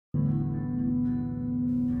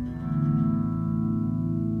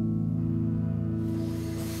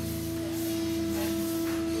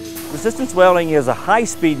Resistance welding is a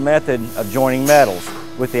high-speed method of joining metals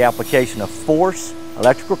with the application of force,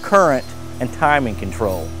 electrical current, and timing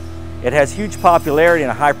control. It has huge popularity in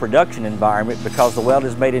a high production environment because the weld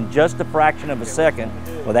is made in just a fraction of a second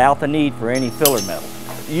without the need for any filler metal.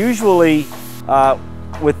 Usually,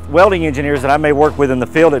 with welding engineers that I may work with in the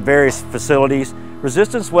field at various facilities,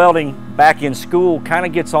 resistance welding back in school kind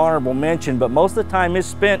of gets honorable mention, but most of the time is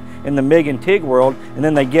spent in the MIG and TIG world, and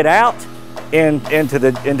then they get out into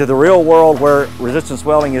the real world where resistance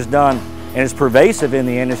welding is done and is pervasive in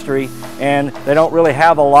the industry, and they don't really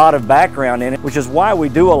have a lot of background in it, which is why we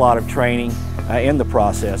do a lot of training in the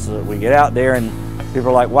process. So that we get out there and people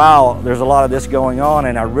are like, wow, there's a lot of this going on,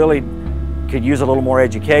 and I really could use a little more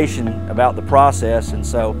education about the process, and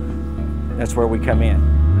so that's where we come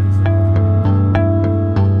in.